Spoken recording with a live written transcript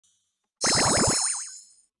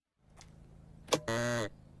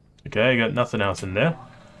Okay, I got nothing else in there.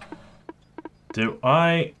 Do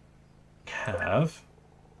I have...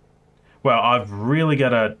 Well, I've really got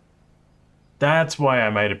to... That's why I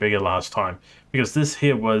made it bigger last time. Because this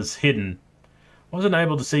here was hidden. Wasn't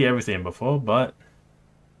able to see everything before, but...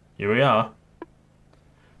 Here we are.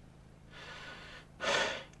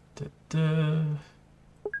 Da-da.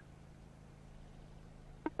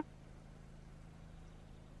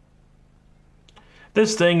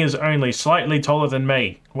 This thing is only slightly taller than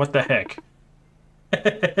me. What the heck?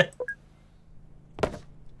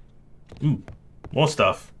 Ooh, more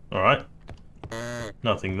stuff. Alright.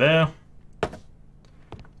 Nothing there.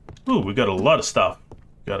 Ooh, we got a lot of stuff.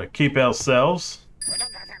 Gotta keep ourselves.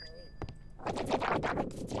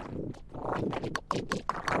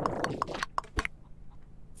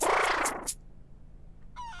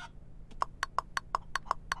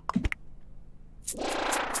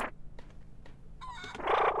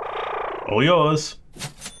 All yours,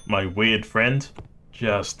 my weird friend.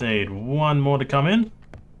 Just need one more to come in.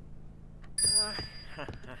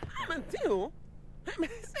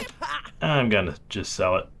 I'm gonna just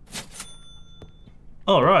sell it.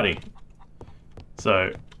 Alrighty.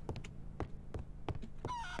 So,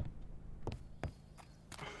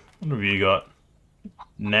 what have you got?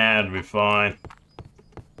 Nah, it'll be fine.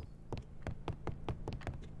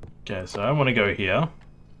 Okay, so I want to go here.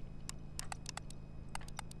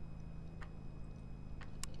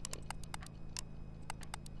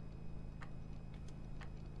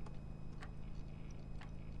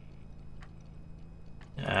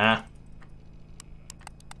 Ah.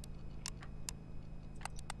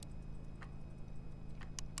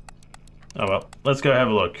 Oh well, let's go have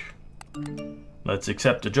a look. Let's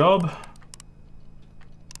accept a job.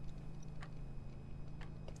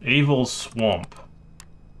 Evil Swamp.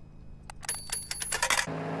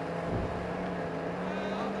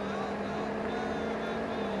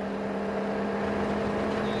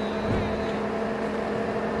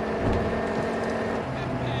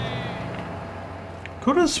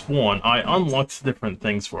 Could have sworn I unlocked different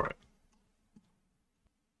things for it.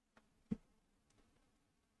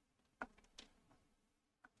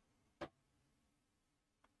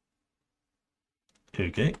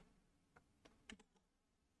 Okay.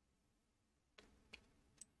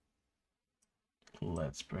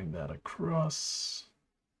 Let's bring that across.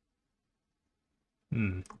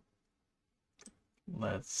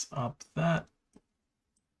 Let's up that.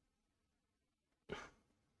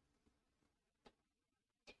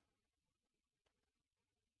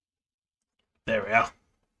 There we are.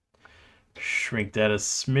 Shrink that a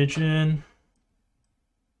smidgen.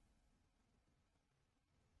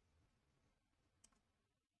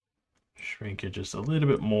 Shrink it just a little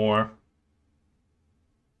bit more.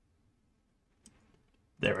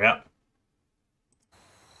 There we are.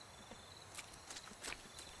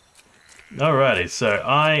 Alrighty, so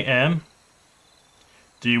I am...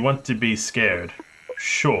 Do you want to be scared?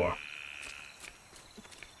 Sure.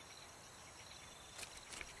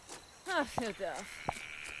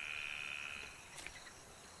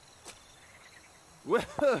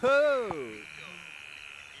 Whoa!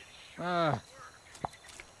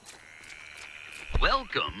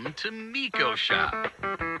 Welcome to Miko Shop.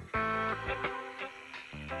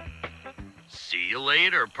 See you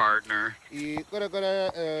later, partner. Do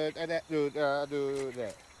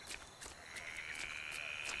that.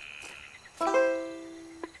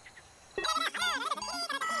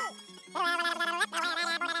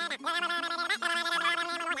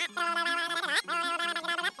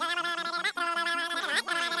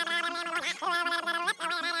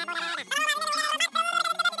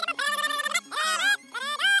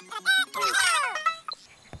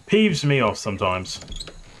 Peeves me off sometimes.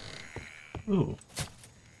 Ooh.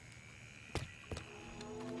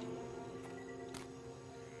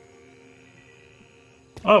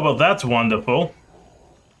 Oh, well, that's wonderful.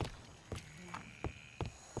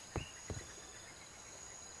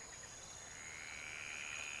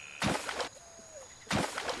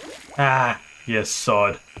 Ah, you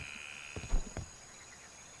sod.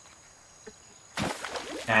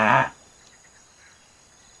 Ah.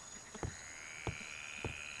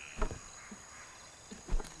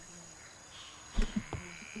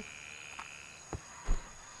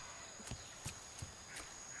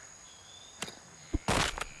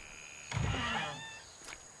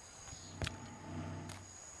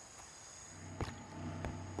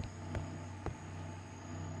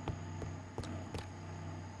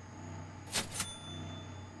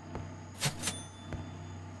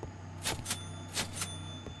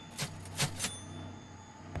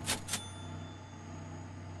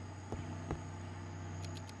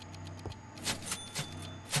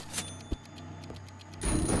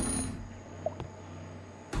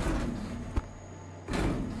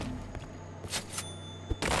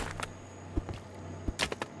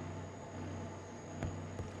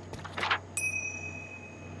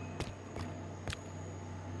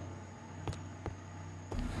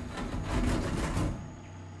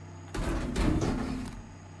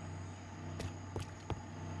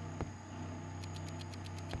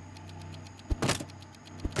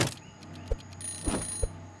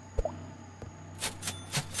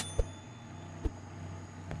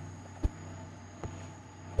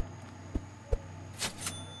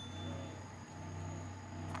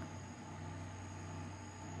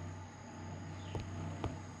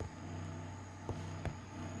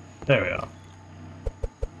 There we are.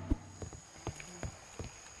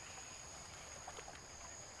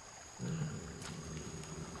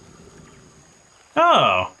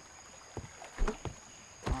 Oh!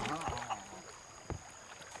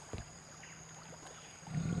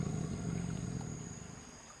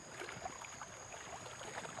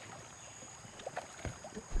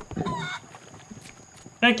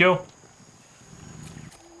 Thank you.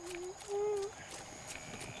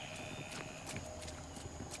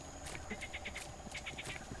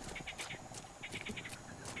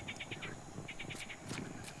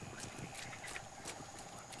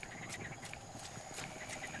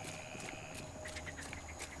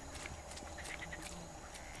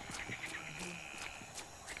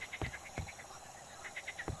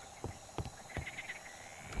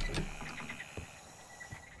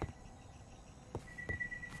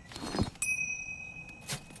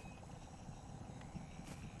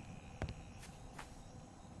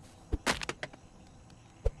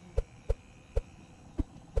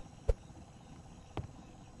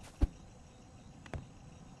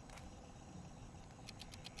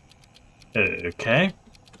 Okay.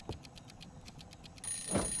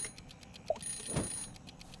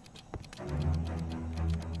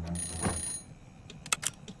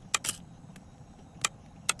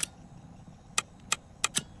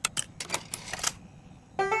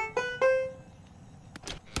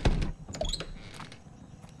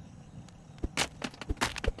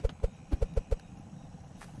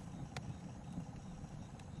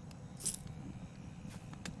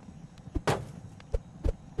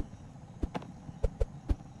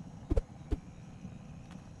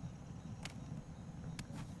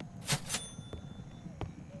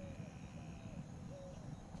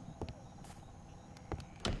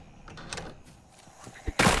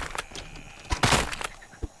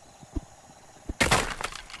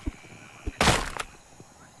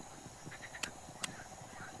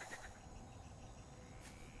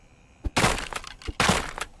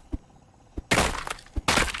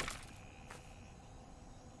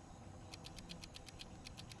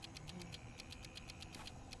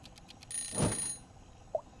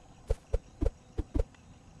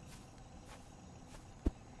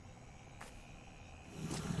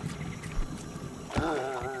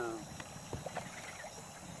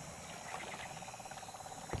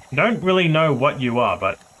 Don't really know what you are,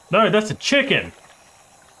 but... No, that's a chicken!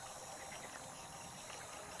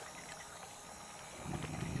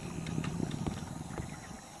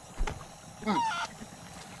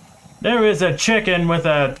 There is a chicken with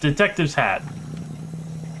a detective's hat.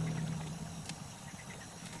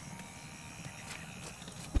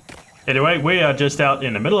 Anyway, we are just out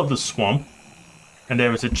in the middle of the swamp, and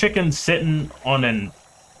there is a chicken sitting on an...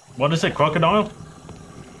 What is it, crocodile?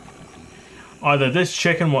 Either this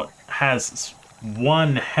chicken has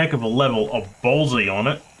one heck of a level of ballsy on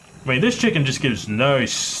it. I mean, this chicken just gives no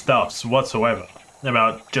stuffs whatsoever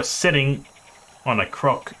about just sitting on a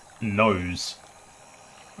croc nose.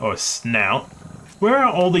 Or a snout. Where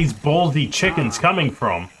are all these ballsy chickens coming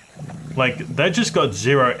from? Like, they just got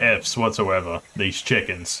 0 Fs whatsoever, these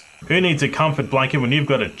chickens. Who needs a comfort blanket when you've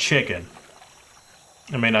got a chicken?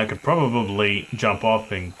 I mean, I could probably jump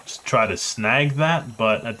off and just try to snag that,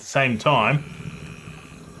 but at the same time,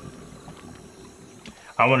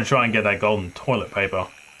 I want to try and get that golden toilet paper.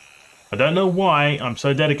 I don't know why I'm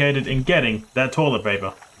so dedicated in getting that toilet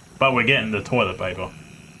paper, but we're getting the toilet paper.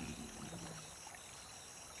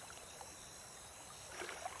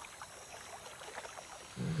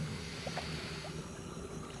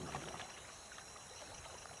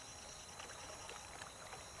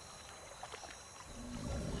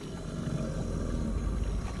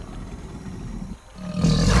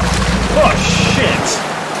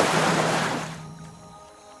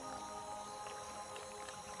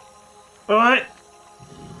 Alright.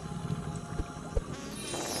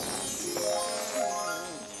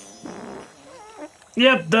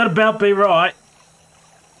 Yep, that'd about be right.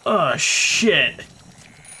 Oh, shit.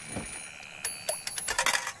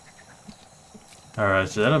 Alright,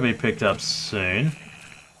 so that'll be picked up soon.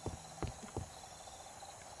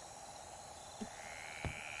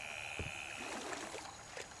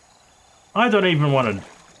 I don't even want to...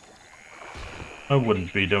 I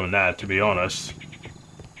wouldn't be doing that, to be honest.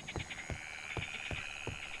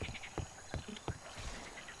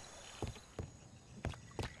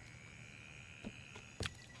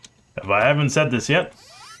 If I haven't said this yet.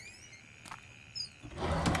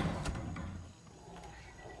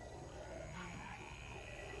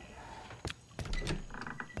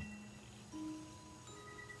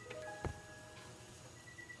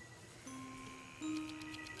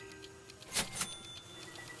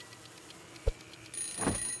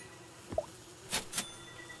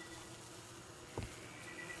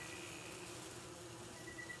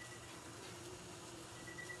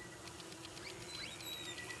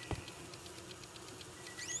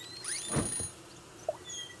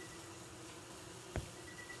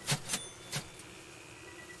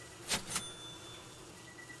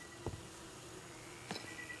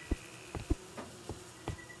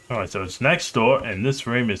 Alright, so it's next door, and this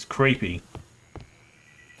room is creepy.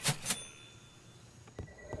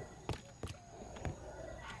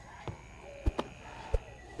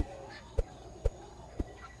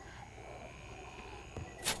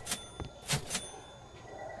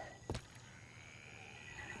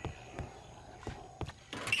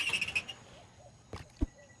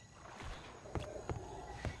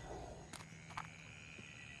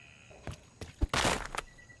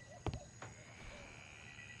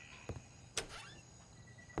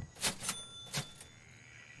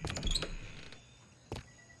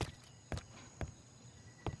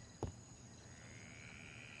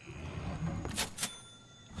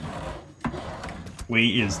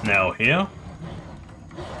 We is now here.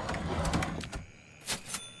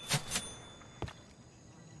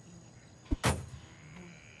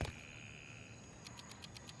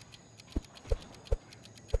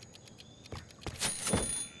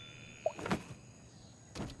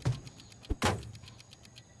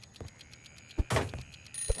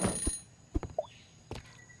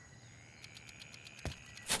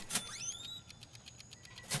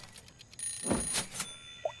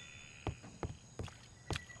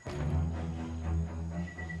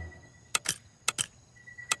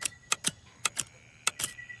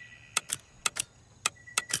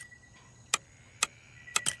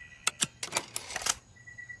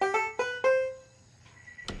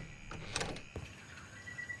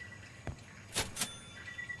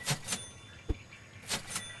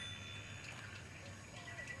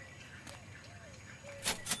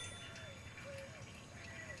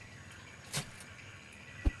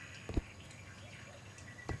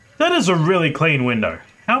 That is a really clean window.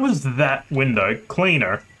 How is that window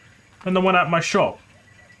cleaner than the one at my shop?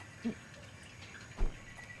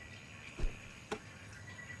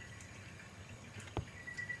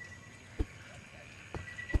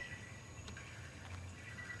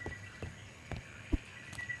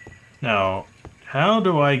 Now, how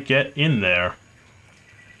do I get in there?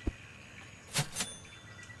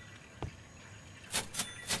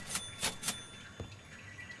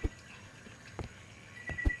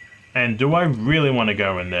 And do I really want to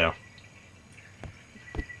go in there?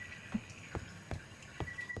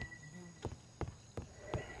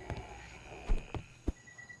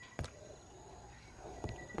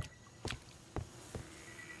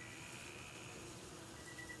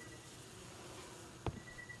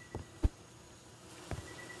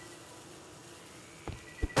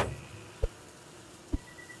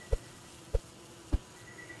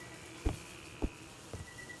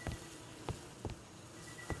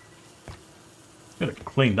 Could have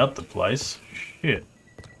cleaned up the place. Shit.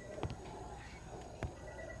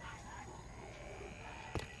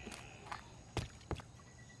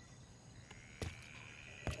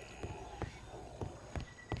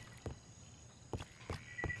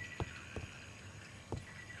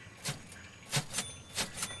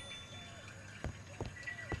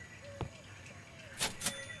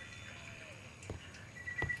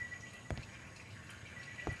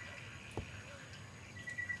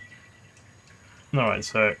 Alright,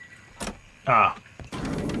 so... Ah.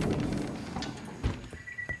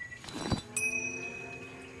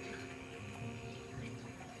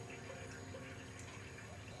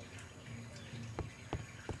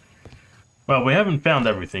 Well, we haven't found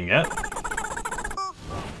everything yet.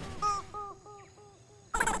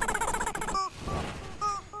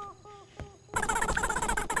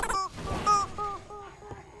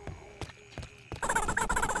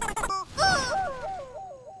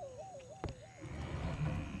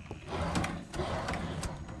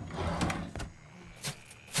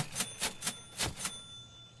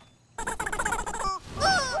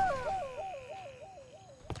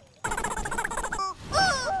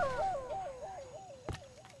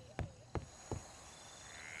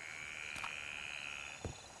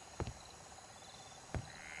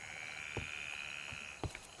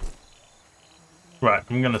 Right,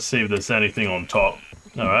 I'm gonna see if there's anything on top.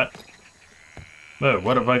 Alright. Whoa,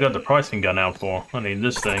 what have I got the pricing gun out for? I need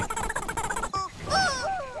this thing.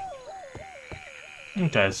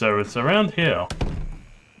 Okay, so it's around here.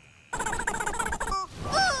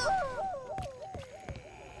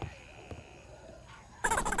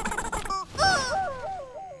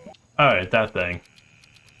 Oh, that thing.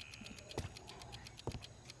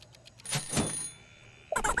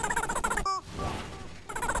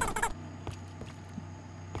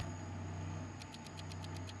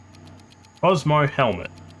 Osmo helmet.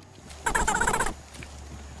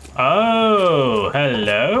 Oh,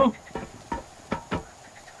 hello.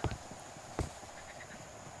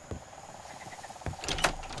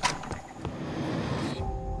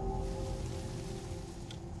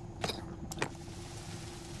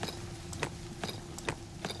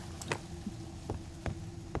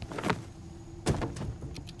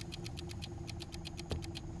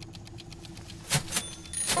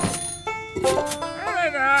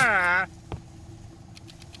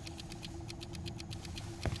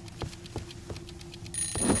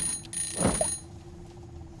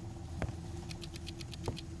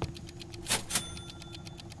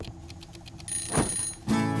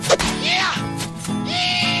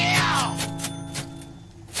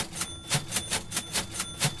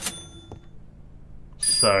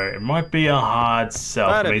 So it might be a hard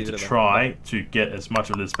sell for me to try to get as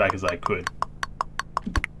much of this back as I could.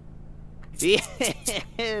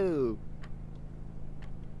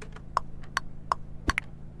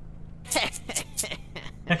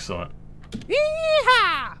 Excellent.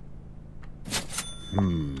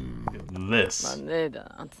 This.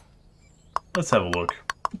 Let's have a look.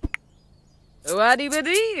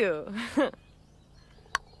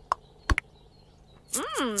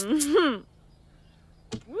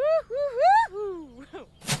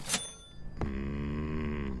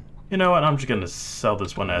 You know what? I'm just gonna sell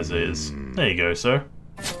this one as is. There you go, sir.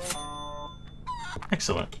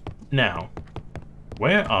 Excellent. Now,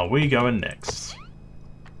 where are we going next?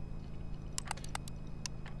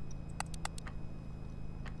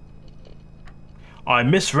 I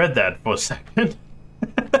misread that for a second.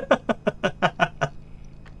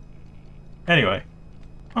 Anyway.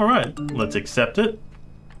 Alright, let's accept it.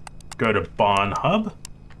 Go to Barn Hub.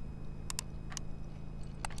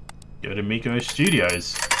 Go to Miko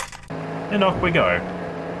Studios. And off we go.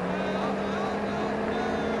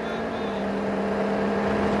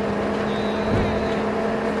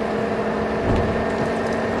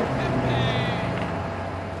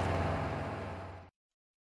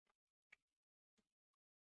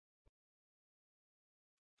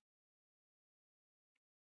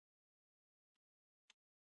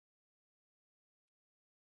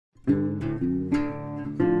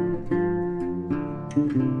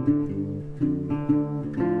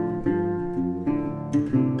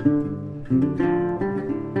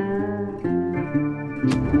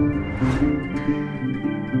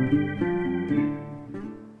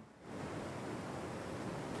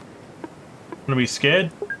 Wanna be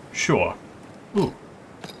scared? Sure. Ooh.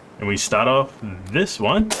 And we start off this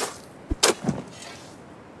one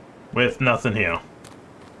with nothing here.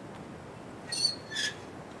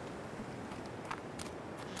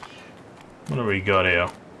 What do we got here?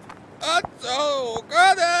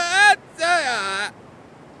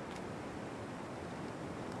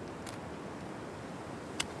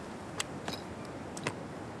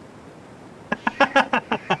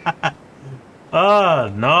 Ah,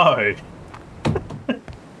 no.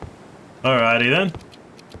 Alrighty then.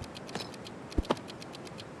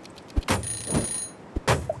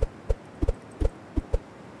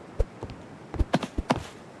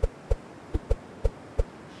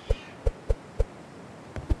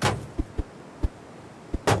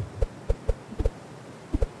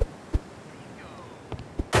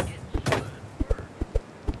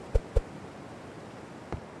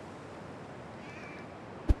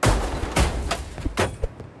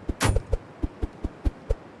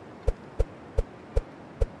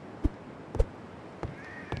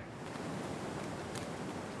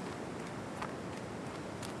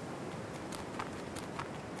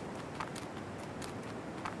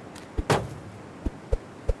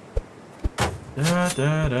 Da,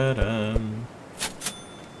 da, da, da.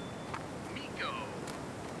 Miko,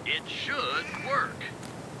 it should work.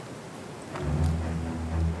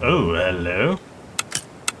 Oh, hello.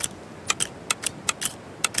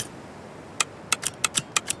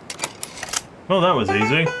 Well, that was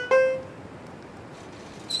easy.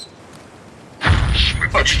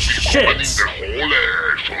 Shit!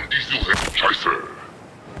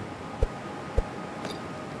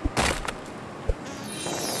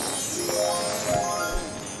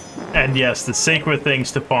 And yes, the secret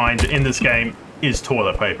things to find in this game is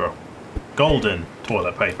toilet paper. Golden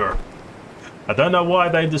toilet paper. I don't know why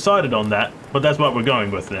they decided on that, but that's what we're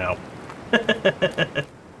going with now.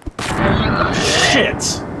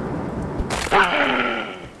 Shit!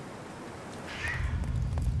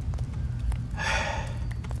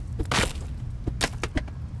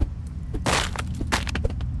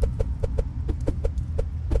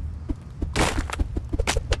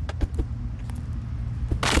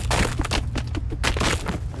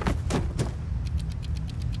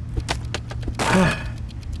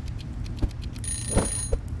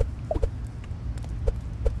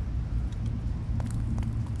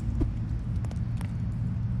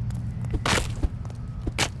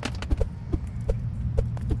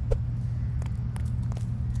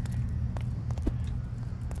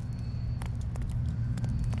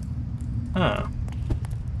 Huh.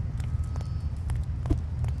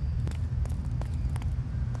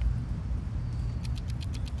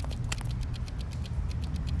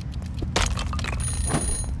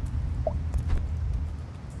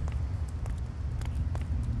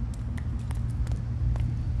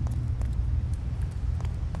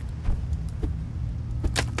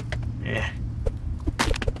 Yeah.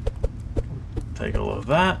 Take all of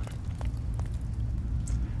that.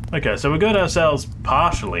 Okay, so we got ourselves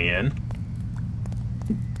partially in.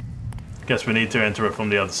 Guess we need to enter it from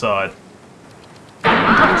the other side.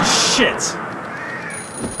 Shit!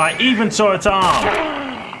 I even saw its arm!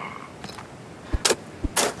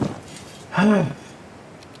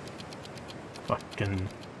 Fucking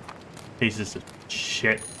pieces of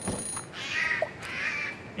shit.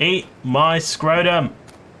 Eat my scrotum!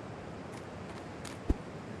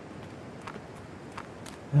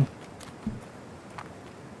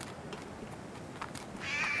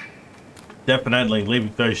 Definitely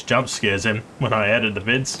leaving those jump scares in when I edit the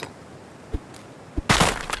vids.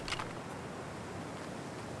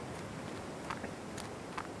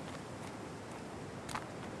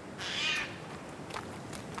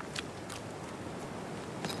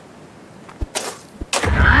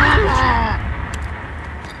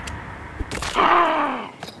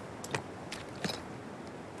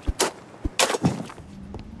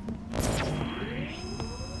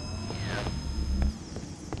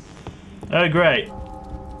 Oh great.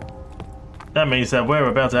 That means that we're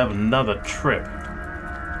about to have another trip.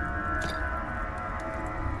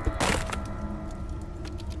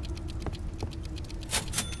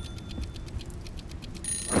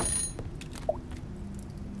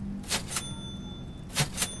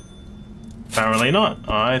 Apparently not.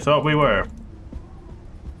 I thought we were.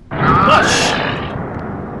 Hush!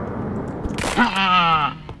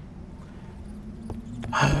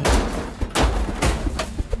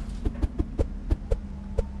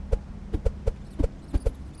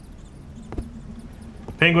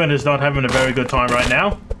 Penguin is not having a very good time right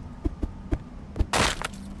now.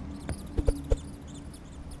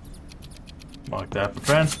 Mark that for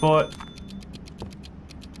transport.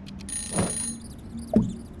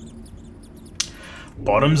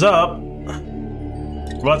 Bottoms up.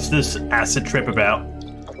 What's this acid trip about?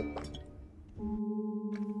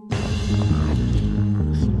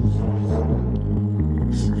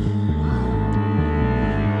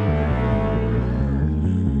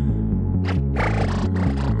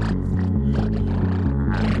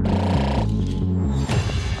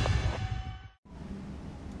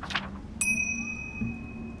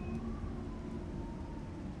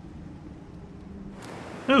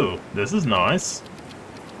 Ooh, this is nice.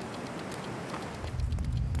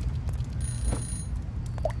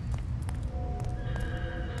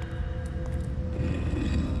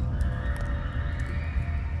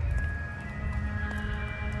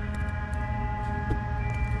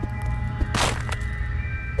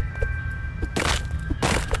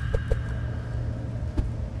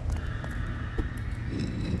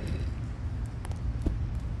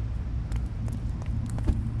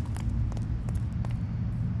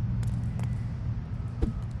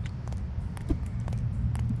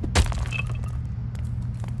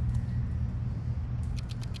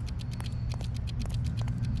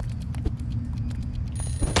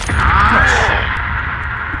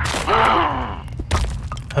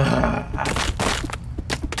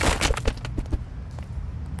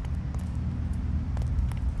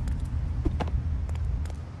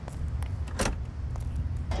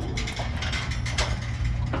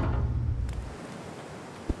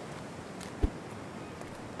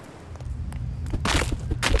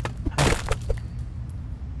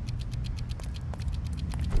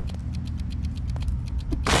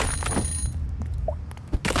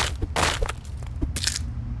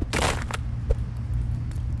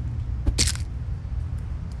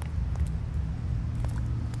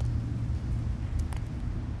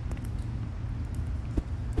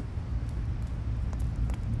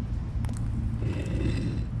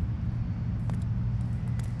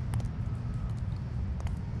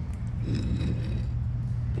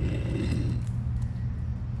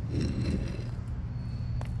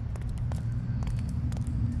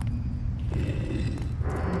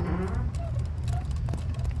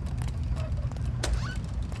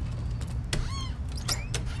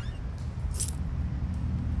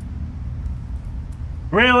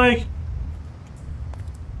 Really?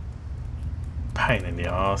 Pain in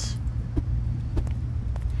the ass.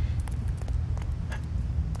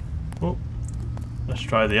 Oh, let's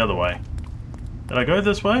try the other way. Did I go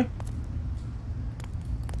this way?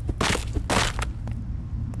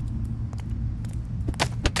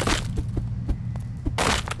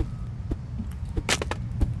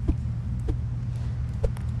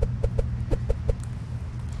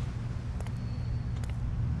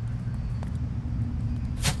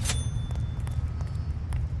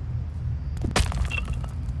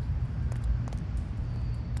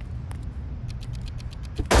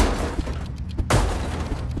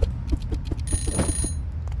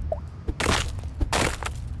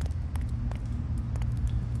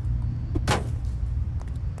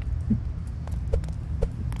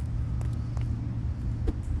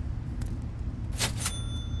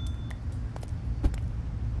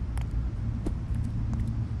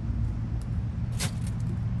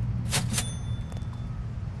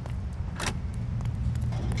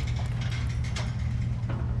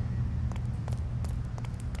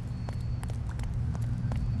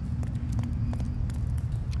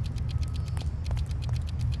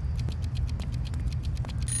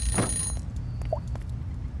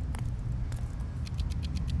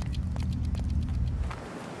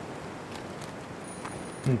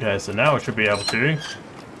 Okay, so now I should be able to.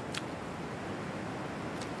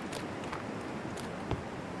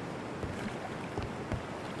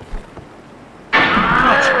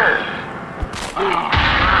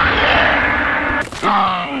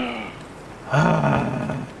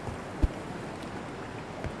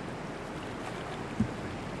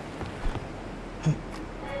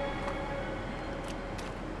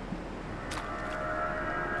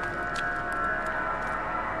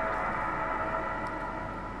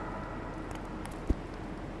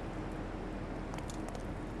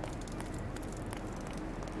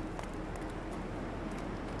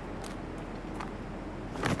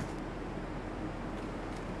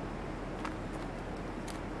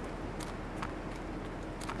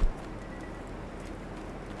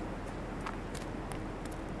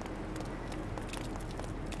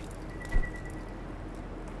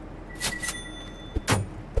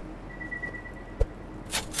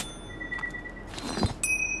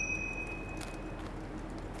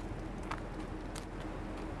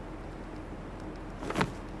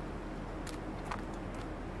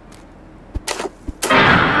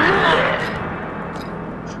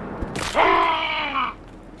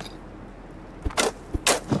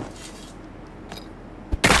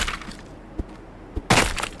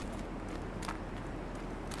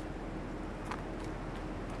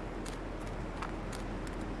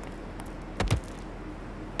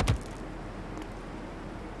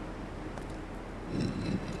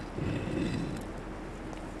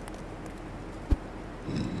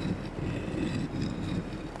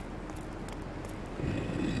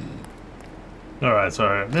 Alright,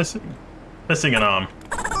 so missing an arm.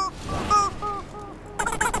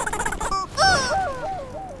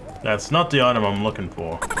 That's not the item I'm looking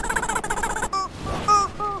for.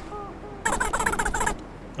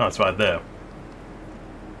 Oh, it's right there.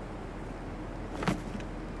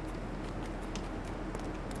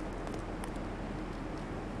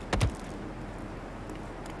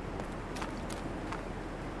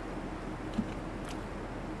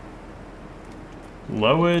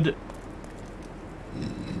 Lowered.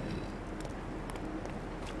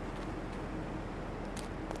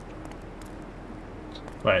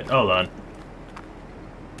 Wait, hold on.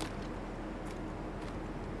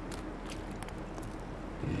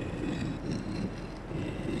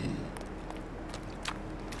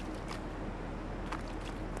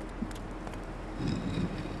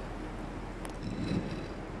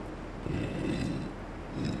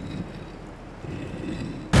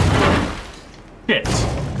 Shit.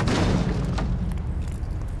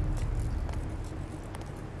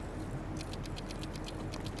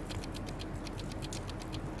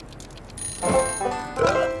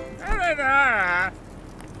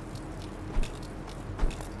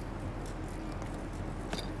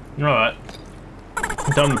 Alright.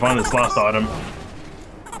 Time to find this last item.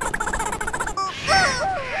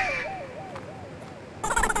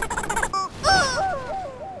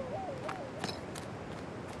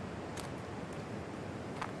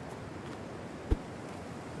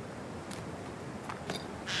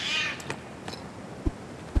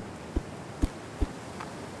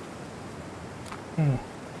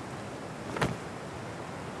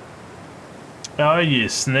 Oh, you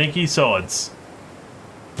sneaky sods.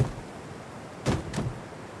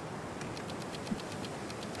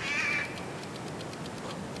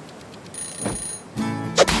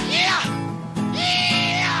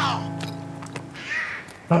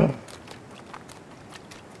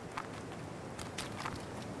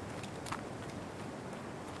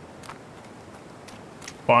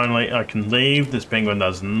 Finally, I can leave. This penguin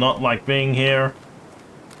does not like being here.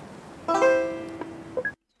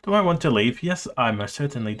 Do I want to leave? Yes, I most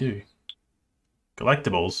certainly do.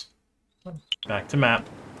 Collectibles. Back to map.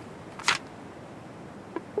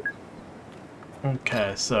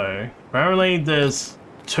 Okay, so apparently there's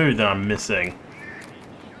 2 that I'm missing.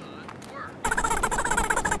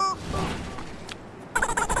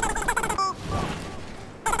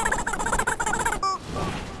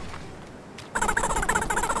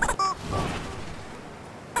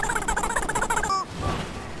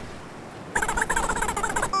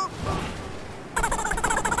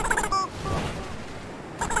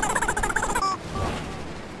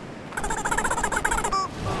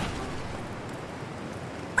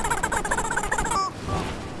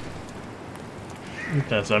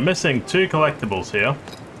 Okay, so I'm missing 2 collectibles here.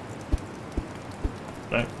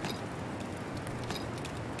 Okay.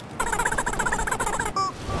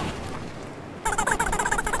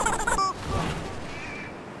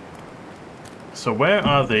 So where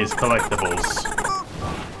are these collectibles?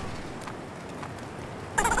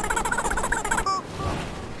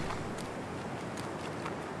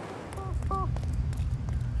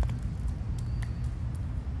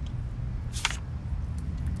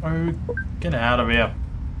 Oh, get out of here.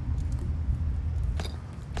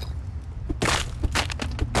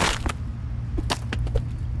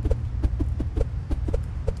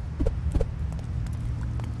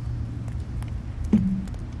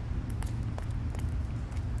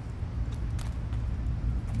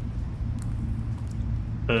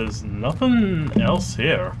 There's nothing else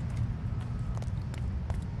here.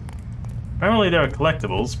 Apparently there are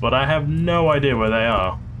collectibles, but I have no idea where they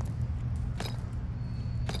are.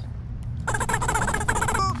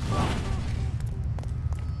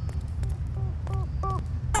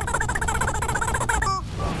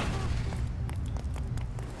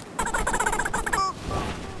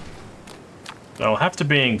 They'll have to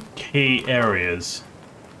be in key areas.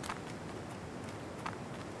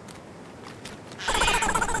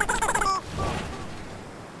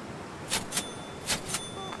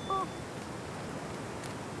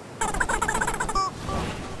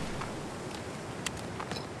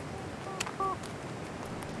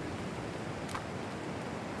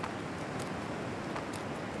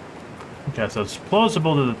 Okay, so it's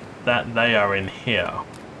plausible that they are in here.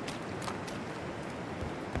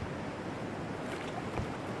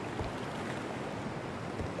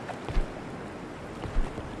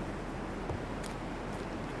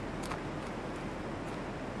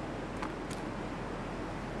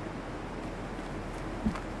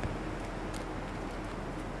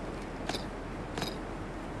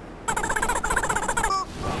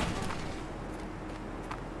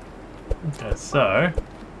 Okay, so...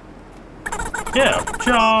 yeah,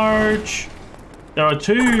 charge! There are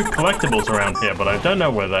 2 collectibles around here, but I don't know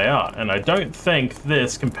where they are, and I don't think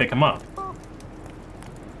this can pick them up.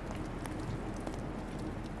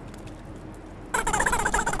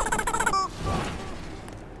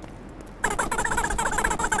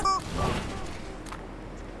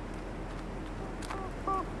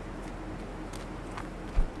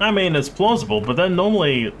 I mean, it's plausible, but they're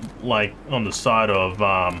normally, like, on the side of,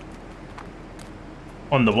 on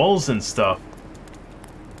the walls and stuff.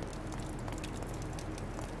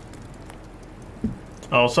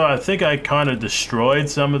 Also, I think I kind of destroyed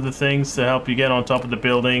some of the things to help you get on top of the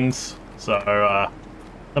buildings, so,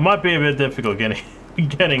 it might be a bit difficult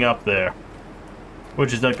getting up there.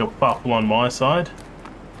 Which is like a fuffle on my side.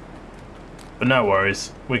 But no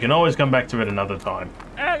worries, we can always come back to it another time.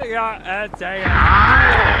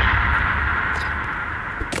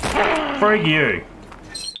 Frig you!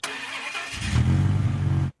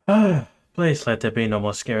 Please let there be no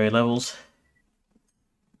more scary levels.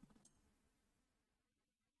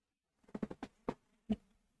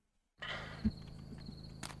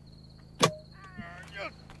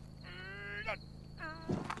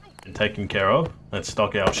 Been taken care of. Let's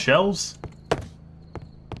stock our shelves.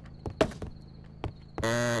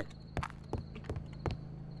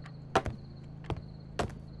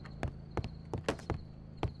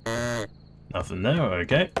 Nothing there,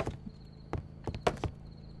 okay.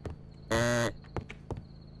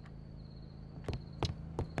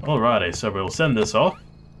 Alrighty, so we'll send this off.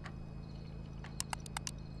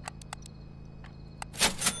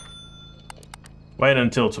 Wait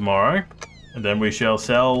until tomorrow, and then we shall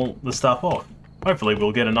sell the stuff off. Hopefully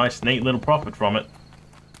we'll get a nice, neat little profit from it.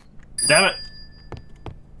 Damn it!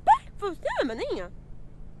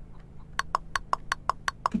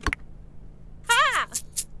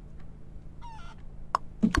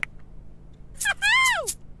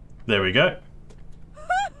 There we go.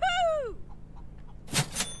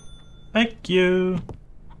 Thank you.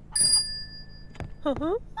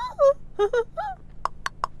 Woo!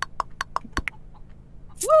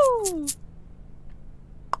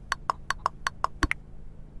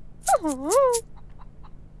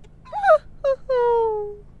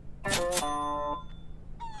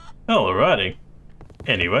 Alrighty.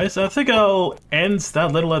 Anyways, I think I'll end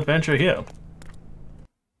that little adventure here.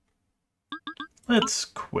 Let's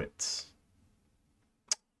quit.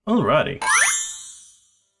 Alrighty.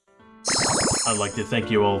 I'd like to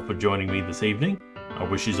thank you all for joining me this evening. I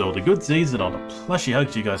wish you all the good Z's and all the plushy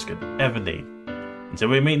hugs you guys could ever need. Until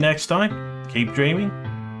we meet next time, keep dreaming,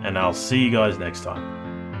 and I'll see you guys next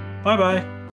time. Bye bye.